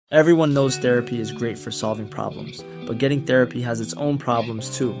Everyone knows therapy is great for solving problems, but getting therapy has its own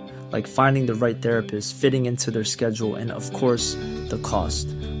problems too, like finding the right therapist, fitting into their schedule, and of course, the cost.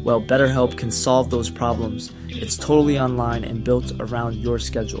 Well, BetterHelp can solve those problems. It's totally online and built around your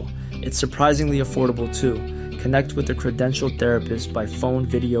schedule. It's surprisingly affordable too. Connect with a credentialed therapist by phone,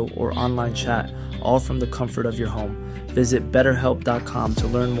 video, or online chat, all from the comfort of your home. Visit BetterHelp.com to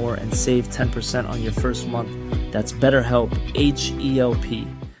learn more and save 10% on your first month. That's BetterHelp, H-E-L-P.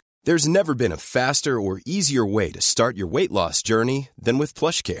 There's never been a faster or easier way to start your weight loss journey than with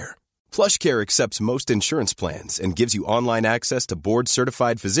PlushCare. PlushCare accepts most insurance plans and gives you online access to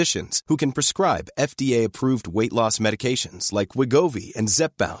board-certified physicians who can prescribe FDA-approved weight loss medications like Wegovy and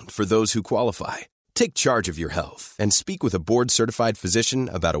Zepbound for those who qualify. Take charge of your health and speak with a board-certified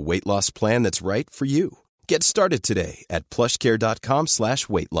physician about a weight loss plan that's right for you. Get started today at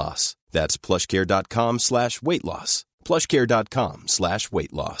plushcare.com/weight loss. That's plushcare.com/weight loss.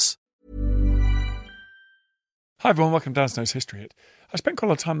 plushcare.com/weight loss. Hi everyone, welcome to Dan Snow's History Hit. I spent quite a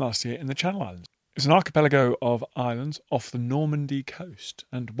lot of time last year in the Channel Islands. It's an archipelago of islands off the Normandy coast,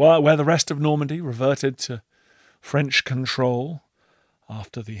 and where the rest of Normandy reverted to French control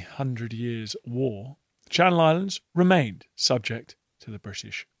after the 100 Years' War, the Channel Islands remained subject to the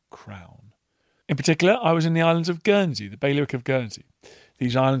British Crown. In particular, I was in the islands of Guernsey, the bailiwick of Guernsey.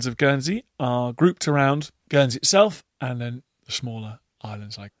 These islands of Guernsey are grouped around Guernsey itself and then the smaller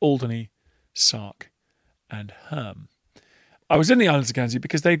islands like Alderney, Sark and Herm. I was in the islands of Guernsey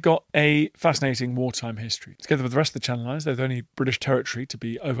because they've got a fascinating wartime history. Together with the rest of the Channel Islands, they're the only British territory to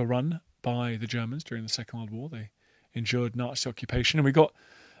be overrun by the Germans during the Second World War. They endured Nazi occupation, and we got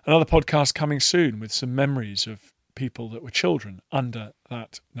another podcast coming soon with some memories of people that were children under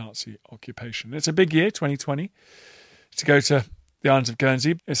that Nazi occupation. It's a big year, 2020, to go to the islands of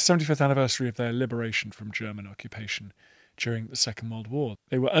Guernsey. It's the 75th anniversary of their liberation from German occupation during the Second World War.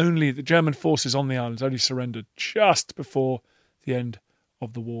 The German forces on the islands only surrendered just before the end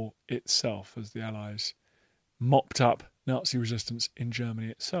of the war itself, as the Allies mopped up Nazi resistance in Germany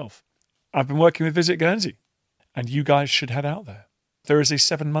itself. I've been working with Visit Guernsey, and you guys should head out there. There is a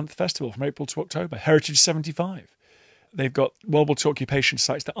 7-month festival from April to October, Heritage 75. They've got World War II occupation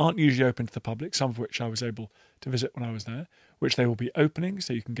sites that aren't usually open to the public, some of which I was able to visit when I was there, which they will be opening,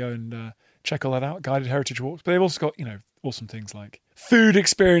 so you can go and check all that out, guided heritage walks. But they've also got, awesome things like food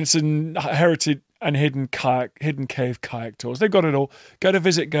experience and heritage and hidden cave kayak tours. They've got it all. Go to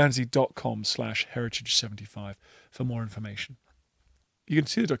visitguernsey.com/heritage75 for more information. You can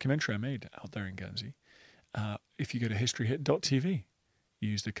see the documentary I made out there in Guernsey if you go to historyhit.tv.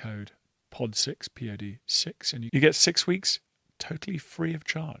 Use the code POD6, POD6, and you get 6 weeks totally free of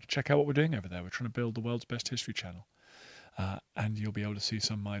charge. Check out what we're doing over there. We're trying to build the world's best history channel. And you'll be able to see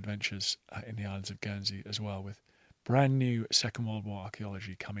some of my adventures in the islands of Guernsey as well, with brand new Second World War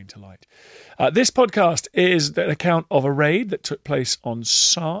archaeology coming to light. This podcast is an account of a raid that took place on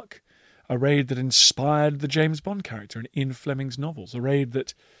Sark, a raid that inspired the James Bond character in Ian Fleming's novels, a raid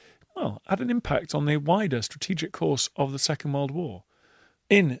that, had an impact on the wider strategic course of the Second World War.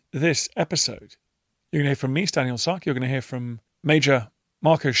 In this episode, you're going to hear from me, standing on Sark. You're going to hear from Major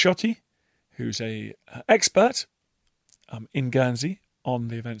Marco Sciotti, who's an expert in Guernsey on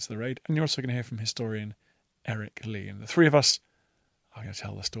the events of the raid. And you're also going to hear from historian Eric Lee. And the three of us are going to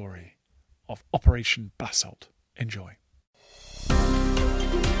tell the story of Operation Basalt. Enjoy.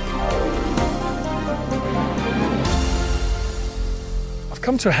 I've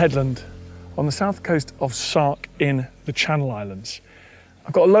come to a headland on the south coast of Sark in the Channel Islands.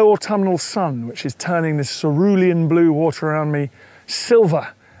 I've got a low autumnal sun which is turning this cerulean blue water around me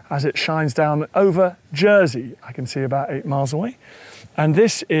silver as it shines down over Jersey. I can see about 8 miles away. And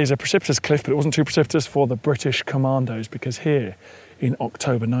this is a precipitous cliff, but it wasn't too precipitous for the British Commandos, because here in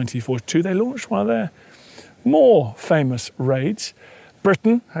October 1942 they launched one of their more famous raids.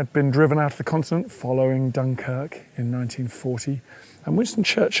 Britain had been driven out of the continent following Dunkirk in 1940. And Winston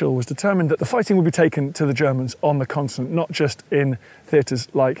Churchill was determined that the fighting would be taken to the Germans on the continent, not just in theatres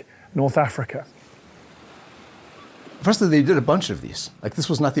like North Africa. Firstly, they did a bunch of these. This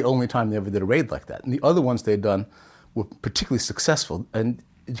was not the only time they ever did a raid like that. And the other ones they'd done were particularly successful. And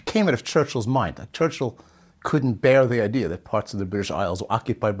it came out of Churchill's mind. Churchill couldn't bear the idea that parts of the British Isles were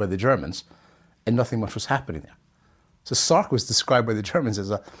occupied by the Germans and nothing much was happening there. So Sark was described by the Germans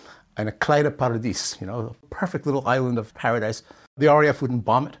as a kleine Paradies, a perfect little island of paradise. The RAF wouldn't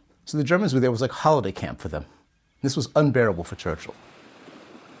bomb it. So the Germans were there. It was like holiday camp for them. This was unbearable for Churchill.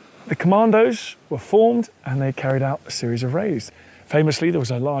 The Commandos were formed and they carried out a series of raids. Famously, there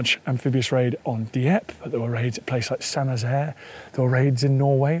was a large amphibious raid on Dieppe, but there were raids at places like Saint-Nazaire. There were raids in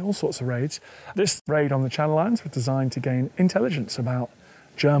Norway, all sorts of raids. This raid on the Channel Islands was designed to gain intelligence about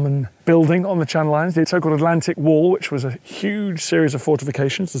German building on the Channel Islands, the so-called Atlantic Wall, which was a huge series of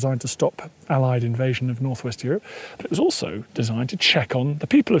fortifications designed to stop Allied invasion of northwest Europe. But it was also designed to check on the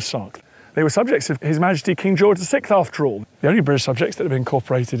people of Sark. They were subjects of His Majesty King George VI, after all, the only British subjects that had been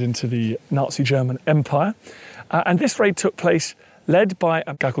incorporated into the Nazi German Empire. And this raid took place led by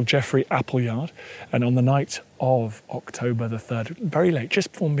a guy called Geoffrey Appleyard, and on the night of October the 3rd, very late,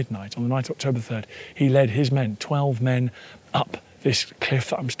 just before midnight, on the night of October 3rd, he led his men, 12 men, up this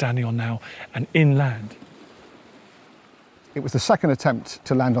cliff that I'm standing on now and inland. It was the second attempt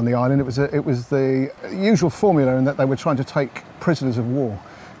to land on the island. It was the usual formula in that they were trying to take prisoners of war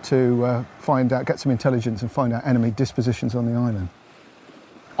to find out, get some intelligence and find out enemy dispositions on the island.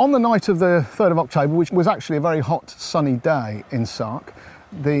 On the night of the 3rd of October, which was actually a very hot, sunny day in Sark,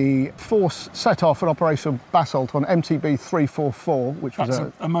 the force set off an Operation Basalt on MTB 344, which was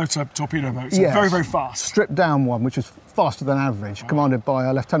a motor torpedo boat, so yes, very, very fast. Stripped down one, which was faster than average, commanded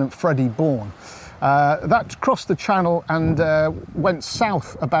by Lieutenant Freddie Bourne. That crossed the channel and went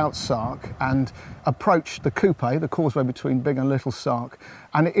south about Sark and approached the Coupe, the causeway between Big and Little Sark,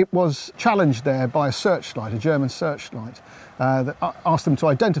 and it was challenged there by a searchlight, a German searchlight, that asked them to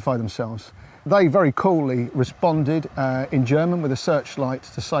identify themselves. They very coolly responded in German with a searchlight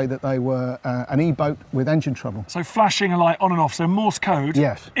to say that they were an E-boat with engine trouble. So flashing a light on and off, so Morse code.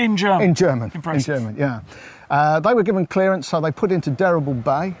 Yes. In German. In German. Impressive. In German, yeah. They were given clearance, so they put into Derrible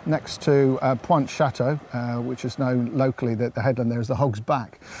Bay next to Pointe Chateau, which is known locally, the headland there is the Hog's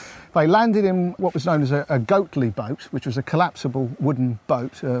Back. They landed in what was known as a Goatley boat, which was a collapsible wooden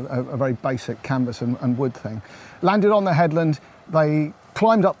boat, a very basic canvas and wood thing. Landed on the headland, they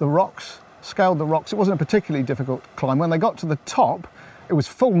climbed up the rocks, scaled the rocks. It wasn't a particularly difficult climb. When they got to the top, it was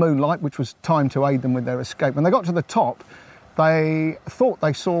full moonlight, which was timed to aid them with their escape. When they got to the top, they thought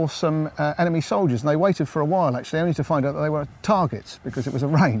they saw some enemy soldiers, and they waited for a while, actually, only to find out that they were targets because it was a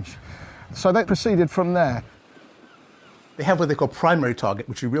range. So they proceeded from there. They have what they call primary target,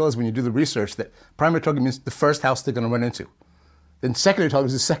 which you realize when you do the research that primary target means the first house they're going to run into. Then secondary target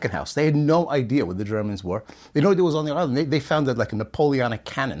is the second house. They had no idea what the Germans were. They had no idea what was on the island. They found that like a Napoleonic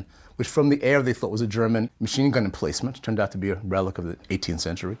cannon, which from the air they thought was a German machine gun emplacement. It turned out to be a relic of the 18th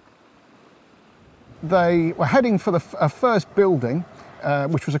century. They were heading for the first building,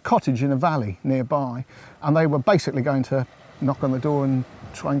 which was a cottage in a valley nearby, and they were basically going to knock on the door and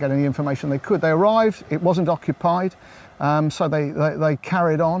try and get any information they could. They arrived, it wasn't occupied, so they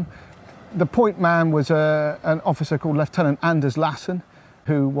carried on. The point man was an officer called Lieutenant Anders Lassen,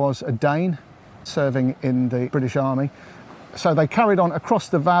 who was a Dane serving in the British Army. So they carried on across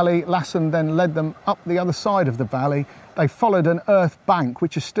the valley. Lassen then led them up the other side of the valley. They followed an earth bank,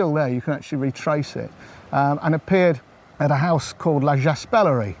 which is still there, you can actually retrace it, and appeared at a house called La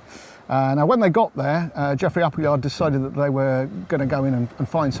Jaspellerie. Now, when they got there, Geoffrey Appleyard decided that they were going to go in and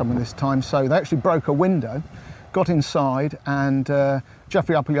find someone this time, so they actually broke a window, got inside, and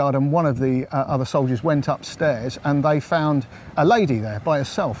Geoffrey Appleyard and one of the other soldiers went upstairs, and they found a lady there by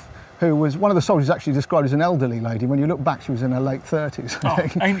herself, who was, one of the soldiers actually described as an elderly lady. When you look back, she was in her late 30s.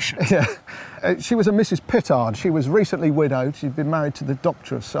 Oh, ancient. Yeah. She was a Mrs. Pittard. She was recently widowed. She'd been married to the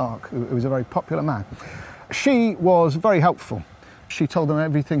Doctor of Sark, who was a very popular man. She was very helpful. She told them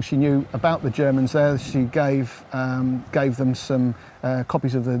everything she knew about the Germans there. She gave them some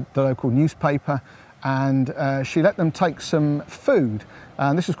copies of the local newspaper, and she let them take some food.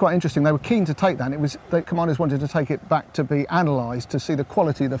 And this was quite interesting. They were keen to take that, and the commanders wanted to take it back to be analysed to see the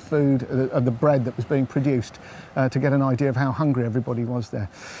quality of the food, of the bread that was being produced, to get an idea of how hungry everybody was there.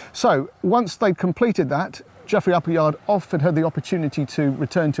 So once they'd completed that, Geoffrey Appleyard offered her the opportunity to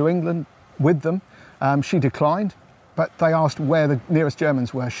return to England with them. She declined, but they asked where the nearest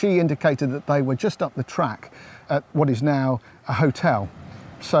Germans were. She indicated that they were just up the track at what is now a hotel.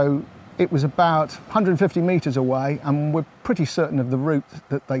 So it was about 150 metres away, and we're pretty certain of the route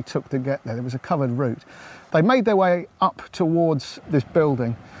that they took to get there. There was a covered route. They made their way up towards this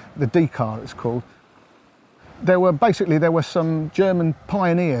building, the D-car it's called. There were some German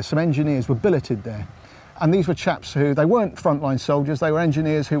pioneers, some engineers were billeted there. And these were chaps who, they weren't frontline soldiers, they were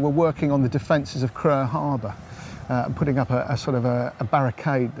engineers who were working on the defences of Creux Harbour, putting up a sort of a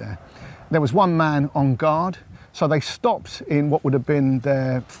barricade there. There was one man on guard, so they stopped in what would have been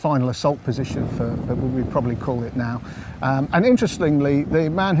their final assault position, for what we'd probably call it now. And interestingly, the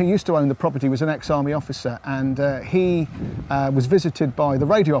man who used to own the property was an ex-army officer, and he was visited by the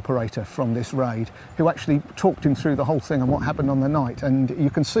radio operator from this raid, who actually talked him through the whole thing and what happened on the night. And you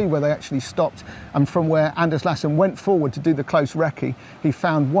can see where they actually stopped, and from where Anders Lassen went forward to do the close recce, he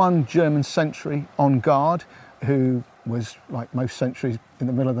found one German sentry on guard, who was, like most sentries, in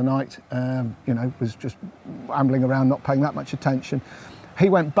the middle of the night, was just ambling around, not paying that much attention. He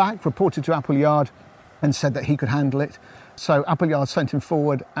went back, reported to Appleyard, and said that he could handle it. So Appleyard sent him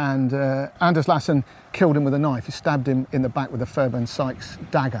forward, and Anders Lassen killed him with a knife. He stabbed him in the back with a Fairbairn Sykes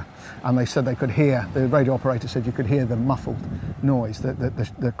dagger, and they said they could hear, the radio operator said you could hear the muffled noise,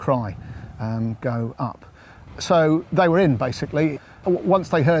 the cry go up. So they were in, basically. Once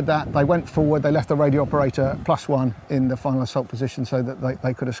they heard that, they went forward, they left the radio operator +1 in the final assault position so that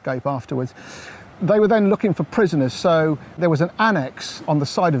they could escape afterwards. They were then looking for prisoners, so there was an annex on the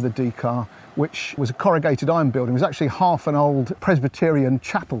side of the D-car, which was a corrugated iron building. It was actually half an old Presbyterian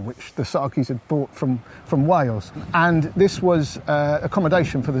chapel, which the Sarkis had brought from Wales. And this was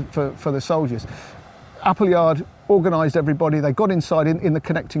accommodation for the soldiers. Appleyard organised everybody. They got inside in the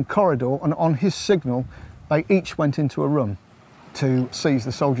connecting corridor, and on his signal, they each went into a room to seize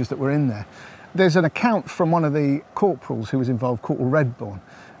the soldiers that were in there. There's an account from one of the corporals who was involved, Corporal Redbourne,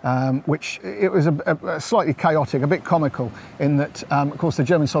 which it was a slightly chaotic, a bit comical, in that, of course, the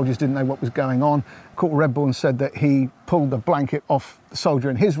German soldiers didn't know what was going on. Corporal Redbourne said that he pulled the blanket off the soldier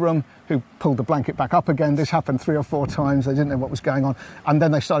in his room, who pulled the blanket back up again. This happened 3 or 4 times. They didn't know what was going on. And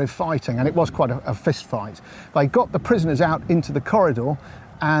then they started fighting, and it was quite a fist fight. They got the prisoners out into the corridor,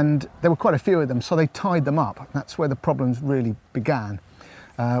 and there were quite a few of them, so they tied them up. That's where the problems really began.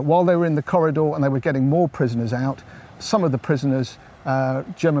 While they were in the corridor and they were getting more prisoners out, some of the prisoners,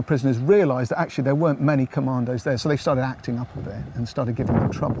 German prisoners, realised that actually there weren't many commandos there, so they started acting up a bit and started giving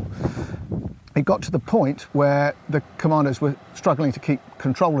them trouble. It got to the point where the commandos were struggling to keep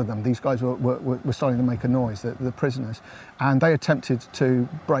control of them. These guys were starting to make a noise, the prisoners, and they attempted to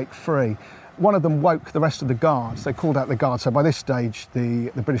break free. One of them woke the rest of the guards. They called out the guards. So by this stage, the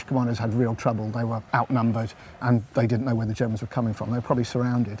British commandos had real trouble. They were outnumbered and they didn't know where the Germans were coming from. They were probably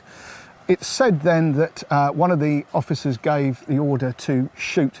surrounded. It's said then that one of the officers gave the order to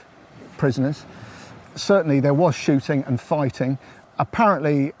shoot prisoners. Certainly there was shooting and fighting.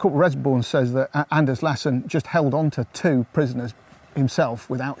 Apparently, Corporal Redbourne says that Anders Lassen just held on to 2 prisoners himself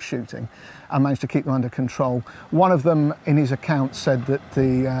without shooting and managed to keep them under control. One of them, in his account, said that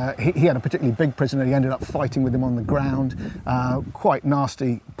he had a particularly big prisoner. He ended up fighting with him on the ground, quite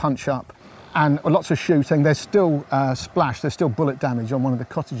nasty punch-up, and lots of shooting. There's still splash, there's still bullet damage on one of the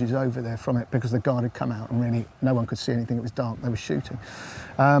cottages over there from it because the guard had come out and really no one could see anything. It was dark, they were shooting.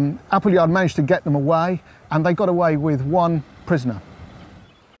 Appleyard managed to get them away, and they got away with 1 prisoner.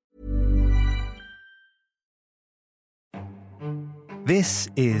 This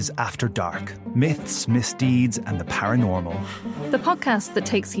is After Dark, myths, misdeeds and the paranormal. The podcast that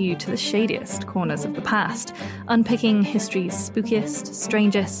takes you to the shadiest corners of the past, unpicking history's spookiest,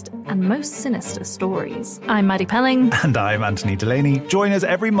 strangest and most sinister stories. I'm Maddie Pelling. And I'm Anthony Delaney. Join us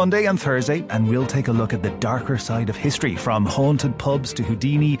every Monday and Thursday and we'll take a look at the darker side of history, from haunted pubs to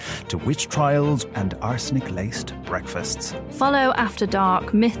Houdini to witch trials and arsenic-laced breakfasts. Follow After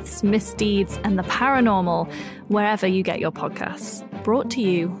Dark, myths, misdeeds and the paranormal wherever you get your podcasts. Brought to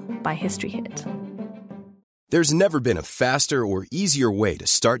you by History Hit. There's never been a faster or easier way to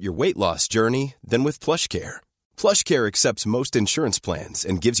start your weight loss journey than with PlushCare. PlushCare accepts most insurance plans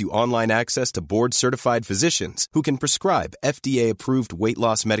and gives you online access to board-certified physicians who can prescribe FDA-approved weight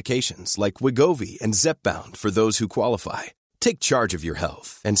loss medications like Wegovy and Zepbound for those who qualify. Take charge of your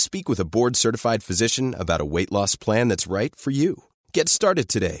health and speak with a board-certified physician about a weight loss plan that's right for you. Get started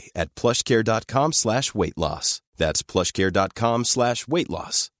today at plushcare.com/weightloss. That's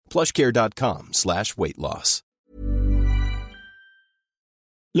plushcare.com/weightloss. plushcare.com/weightloss.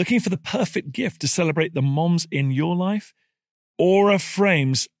 Looking for the perfect gift to celebrate the moms in your life? Aura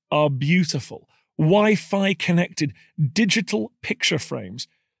frames are beautiful, Wi-Fi connected digital picture frames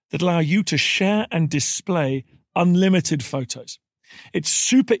that allow you to share and display unlimited photos. It's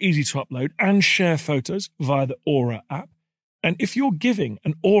super easy to upload and share photos via the Aura app. And if you're giving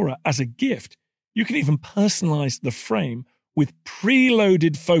an Aura as a gift, you can even personalize the frame with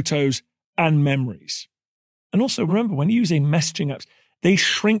preloaded photos and memories. And also remember, when using messaging apps, they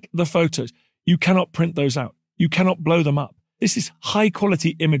shrink the photos. You cannot print those out. You cannot blow them up. This is high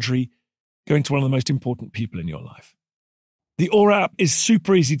quality imagery going to one of the most important people in your life. The Aura app is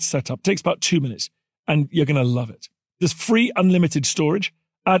super easy to set up. It takes about 2 minutes and you're going to love it. There's free unlimited storage,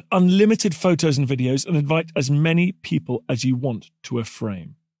 add unlimited photos and videos, and invite as many people as you want to a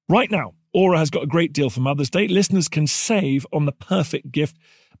frame. Right now, Aura has got a great deal for Mother's Day. Listeners can save on the perfect gift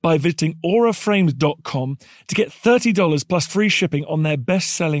by visiting auraframes.com to get $30 plus free shipping on their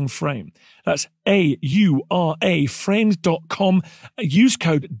best-selling frame. That's AURA frames.com. Use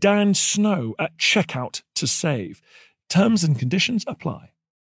code DANSNOW at checkout to save. Terms and conditions apply.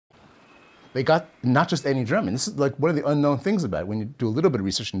 They got not just any German. This is like one of the unknown things about it. When you do a little bit of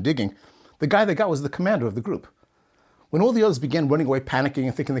research and digging, the guy they got was the commander of the group. When all the others began running away, panicking,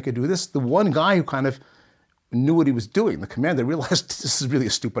 and thinking they could do this, the one guy who kind of knew what he was doing, the commander, realized this is really a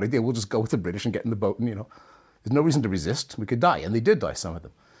stupid idea. We'll just go with the British and get in the boat and, there's no reason to resist. We could die. And they did die, some of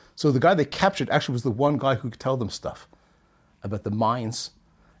them. So the guy they captured actually was the one guy who could tell them stuff about the mines.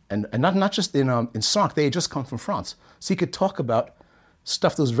 And not just in Sark, they had just come from France. So he could talk about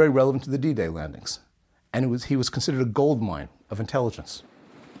stuff that was very relevant to the D-Day landings. And he was considered a gold mine of intelligence.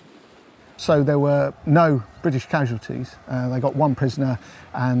 So there were no British casualties. They got one prisoner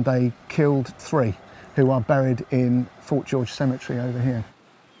and they killed 3 who are buried in Fort George Cemetery over here.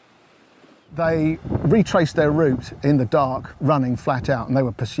 They retraced their route in the dark, running flat out, and they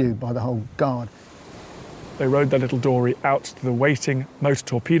were pursued by the whole guard. They rowed their little dory out to the waiting motor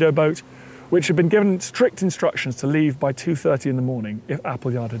torpedo boat, which had been given strict instructions to leave by 2:30 in the morning if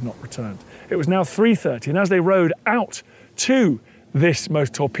Appleyard had not returned. It was now 3:30, and as they rowed out to this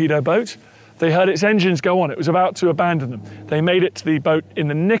motor torpedo boat, they heard its engines go on. It was about to abandon them. They made it to the boat in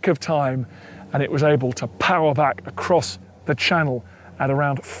the nick of time, and it was able to power back across the channel at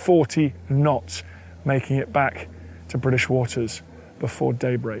around 40 knots, making it back to British waters before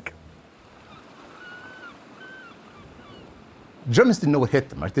daybreak. Germans didn't know what hit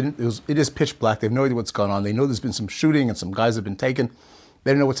them. Right? It is pitch black. They have no idea what's going on. They know there's been some shooting and some guys have been taken.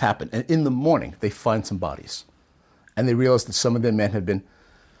 They don't know what's happened. And in the morning, they find some bodies. And they realize that some of their men had been,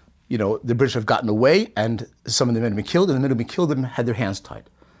 the British have gotten away, and some of the men have been killed, and the men who have been killed had their hands tied.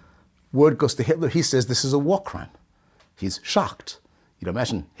 Word goes to Hitler. He says this is a war crime. He's shocked.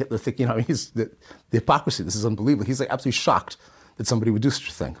 Imagine Hitler thinking, he's the hypocrisy. This is unbelievable. He's absolutely shocked that somebody would do such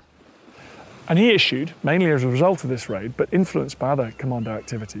a thing. And he issued, mainly as a result of this raid, but influenced by other commando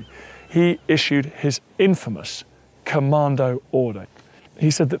activity, he issued his infamous Commando order. He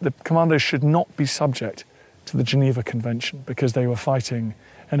said that the commandos should not be subject to the Geneva Convention because they were fighting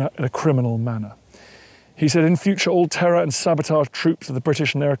in a criminal manner. He said, in future, all terror and sabotage troops of the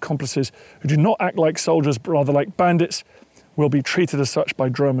British and their accomplices who do not act like soldiers but rather like bandits will be treated as such by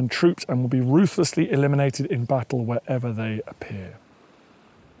German troops and will be ruthlessly eliminated in battle wherever they appear.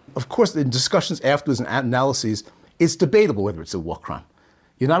 Of course, in discussions afterwards and analyses, it's debatable whether it's a war crime.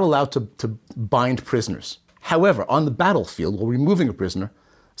 You're not allowed to bind prisoners. However, on the battlefield, while removing a prisoner,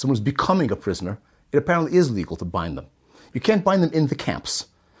 someone who's becoming a prisoner, it apparently is legal to bind them. You can't bind them in the camps,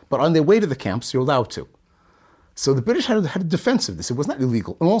 but on their way to the camps, you're allowed to. So the British had a defense of this. It was not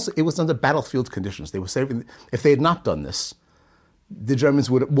illegal. And also, it was under battlefield conditions. They were saying if they had not done this, the Germans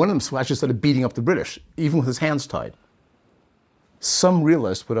one of them actually started beating up the British, even with his hands tied. Some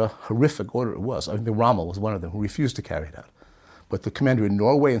realized what a horrific order it was. The Rommel was one of them who refused to carry it out. But the commander in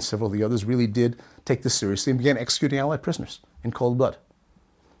Norway and several of the others really did take this seriously and began executing Allied prisoners in cold blood.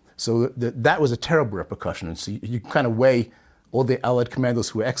 So that was a terrible repercussion. And so you kind of weigh all the Allied commandos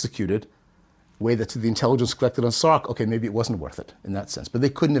who were executed, weigh that to the intelligence collected on Sark. Okay, maybe it wasn't worth it in that sense. But they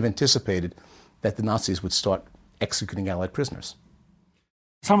couldn't have anticipated that the Nazis would start executing Allied prisoners.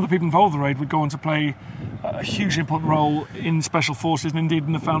 Some of the people involved in the raid would go on to play a hugely important role in special forces and indeed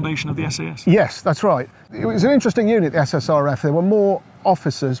in the foundation of the SAS. Yes, that's right. It was an interesting unit, the SSRF. There were more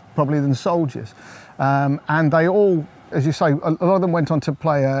officers probably than soldiers. And they all, as you say, a lot of them went on to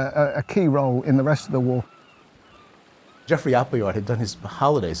play a key role in the rest of the war. Geoffrey Appleyard had done his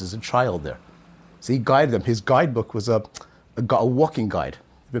holidays as a child there. So he guided them. His guidebook was a walking guide. It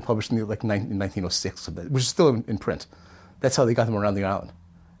had been published in 1906, which is still in print. That's how they got them around the island.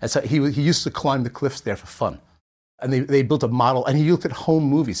 That's how he used to climb the cliffs there for fun. And they built a model, and he looked at home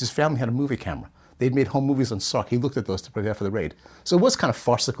movies. His family had a movie camera. They'd made home movies on Sark. He looked at those to prepare for the raid. So it was kind of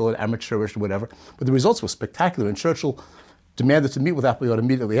farcical and amateurish or whatever, but the results were spectacular. And Churchill demanded to meet with Appleyard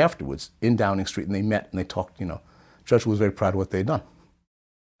immediately afterwards in Downing Street, and they met and they talked. Churchill was very proud of what they'd done.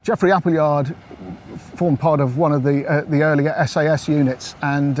 Geoffrey Appleyard formed part of one of the earlier SAS units,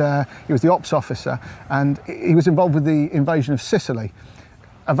 and he was the ops officer, and he was involved with the invasion of Sicily.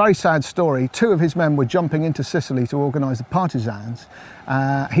 A very sad story. 2 of his men were jumping into Sicily to organise the partisans.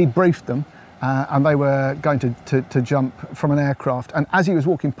 He briefed them, and they were going to jump from an aircraft. And as he was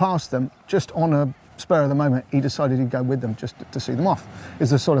walking past them, just on a spur of the moment, he decided he'd go with them just to see them off. Is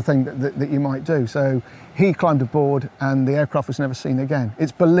the sort of thing that you might do. So he climbed aboard, and the aircraft was never seen again.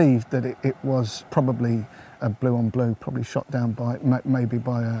 It's believed that it was probably a blue-on-blue, probably shot down by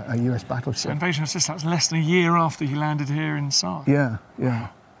a US battleship. So invasion of Sicily, that's less than a year after he landed here in Sark. Yeah.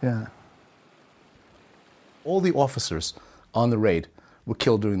 All the officers on the raid were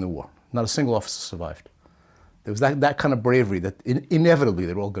killed during the war. Not a single officer survived. There was that kind of bravery that inevitably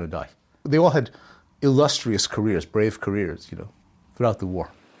they were all going to die. They all had illustrious careers, brave careers, throughout the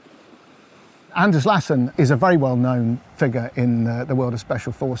war. Anders Lassen is a very well-known figure in the world of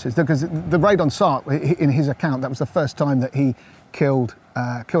special forces, because the raid on Sark, in his account, that was the first time that he killed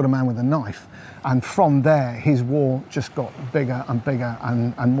a man with a knife. And from there, his war just got bigger and bigger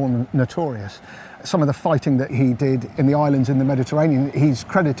and more notorious. Some of the fighting that he did in the islands in the Mediterranean, he's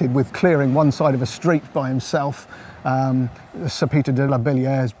credited with clearing one side of a street by himself. Sir Peter de la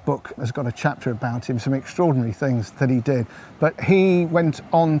Billiere's book has got a chapter about him, some extraordinary things that he did. But he went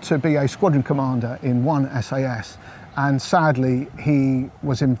on to be a squadron commander in one SAS, and sadly he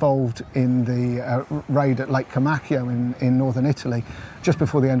was involved in the raid at Lake Comacchio in northern Italy just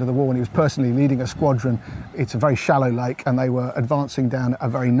before the end of the war, and he was personally leading a squadron. It's a very shallow lake, and they were advancing down a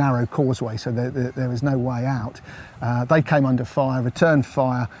very narrow causeway, so there was no way out. They came under fire, returned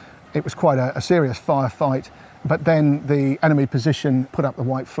fire. It was quite a serious firefight. But then the enemy position put up the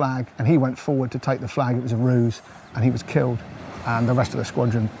white flag, and he went forward to take the flag. It was a ruse, and he was killed. And the rest of the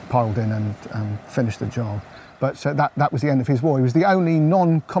squadron piled in and finished the job. But so that was the end of his war. He was the only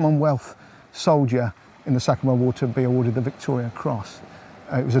non-Commonwealth soldier in the Second World War to be awarded the Victoria Cross.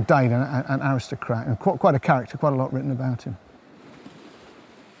 It was a Dane, an aristocrat, and quite a character, quite a lot written about him.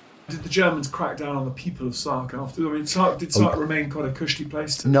 Did the Germans crack down on the people of Sark after? I mean, did Sark remain quite a cushy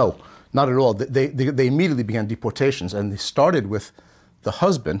place? No, not at all. They immediately began deportations, and they started with the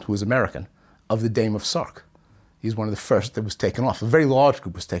husband, who was American, of the Dame of Sark. He's one of the first that was taken off. A very large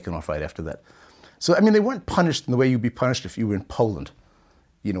group was taken off right after that. So, I mean, they weren't punished in the way you'd be punished if you were in Poland,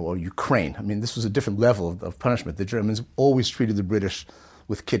 or Ukraine. I mean, this was a different level of punishment. The Germans always treated the British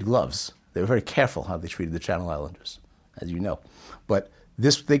with kid gloves. They were very careful how they treated the Channel Islanders, as you know. But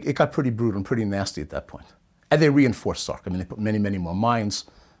it got pretty brutal and pretty nasty at that point. And they reinforced Sark. I mean, they put many, many more mines.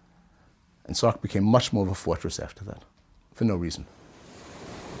 And Sark became much more of a fortress after that, for no reason.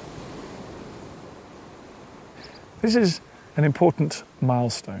 This is an important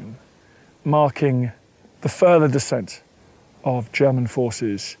milestone, marking the further descent of German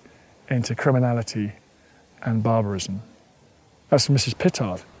forces into criminality and barbarism. As for Mrs.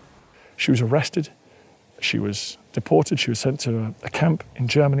 Pittard, she was arrested, she was deported, she was sent to a camp in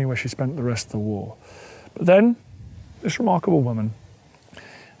Germany where she spent the rest of the war. But then, this remarkable woman,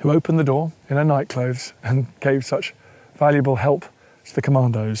 who opened the door in her nightclothes and gave such valuable help to the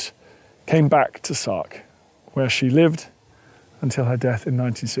commandos, came back to Sark, where she lived until her death in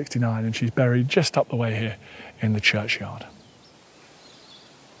 1969, and she's buried just up the way here in the churchyard.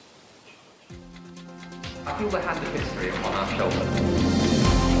 I feel the hand of history upon our shoulders.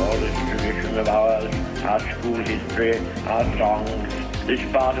 All this tradition of ours, our school history, our songs, this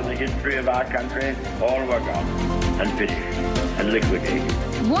part of the history of our country, all were gone and finished and liquidated.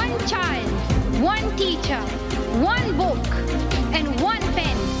 One child, one teacher, one book, and one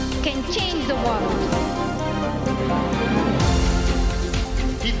pen can change the world.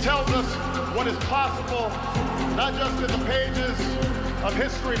 He tells us what is possible, not just in the pages of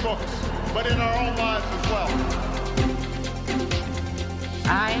history books, but in our own lives as well.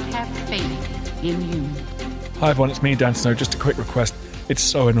 I have faith in you. Hi everyone, it's me, Dan Snow. Just a quick request. It's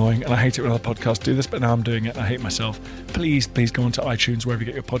so annoying, and I hate it when other podcasts do this, but now I'm doing it and I hate myself. Please go onto iTunes, wherever you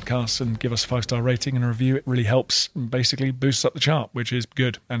get your podcasts, and give us a 5-star rating and a review. It really helps, and basically boosts up the chart, which is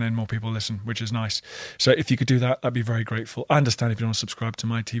good, and then more people listen, which is nice. So if you could do that, I'd be very grateful. I understand if you don't want to subscribe to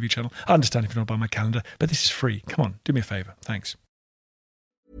my TV channel. I understand if you don't buy my calendar, but this is free. Come on, do me a favour. Thanks.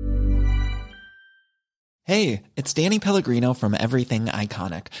 Hey, it's Danny Pellegrino from Everything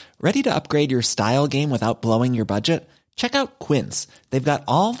Iconic. Ready to upgrade your style game without blowing your budget? Check out Quince. They've got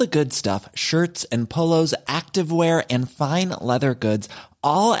all the good stuff, shirts and polos, activewear, and fine leather goods,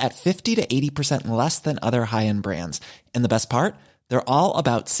 all at 50 to 80% less than other high-end brands. And the best part? They're all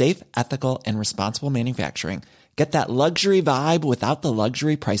about safe, ethical, and responsible manufacturing. Get that luxury vibe without the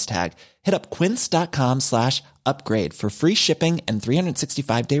luxury price tag. Hit up quince.com/upgrade for free shipping and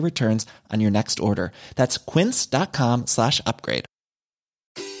 365-day returns on your next order. That's quince.com/upgrade.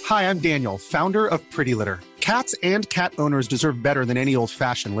 Hi, I'm Daniel, founder of Pretty Litter. Cats and cat owners deserve better than any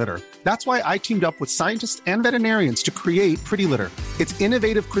old-fashioned litter. That's why I teamed up with scientists and veterinarians to create Pretty Litter. Its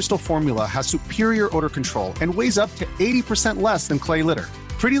innovative crystal formula has superior odor control and weighs up to 80% less than clay litter.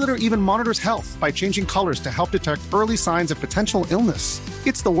 Pretty Litter even monitors health by changing colors to help detect early signs of potential illness.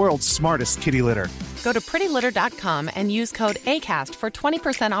 It's the world's smartest kitty litter. Go to prettylitter.com and use code ACAST for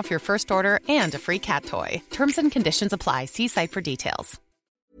 20% off your first order and a free cat toy. Terms and conditions apply. See site for details.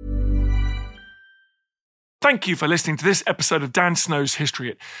 Thank you for listening to this episode of Dan Snow's History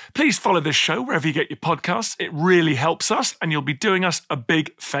It. Please follow this show wherever you get your podcasts. It really helps us, and you'll be doing us a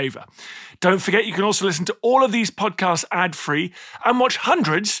big favour. Don't forget, you can also listen to all of these podcasts ad-free and watch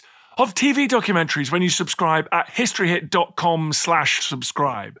hundreds of TV documentaries when you subscribe at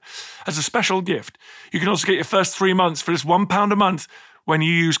historyhit.com/subscribe. As a special gift, you can also get your first 3 months for just £1 a month when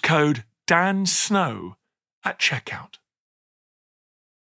you use code DANSNOW at checkout.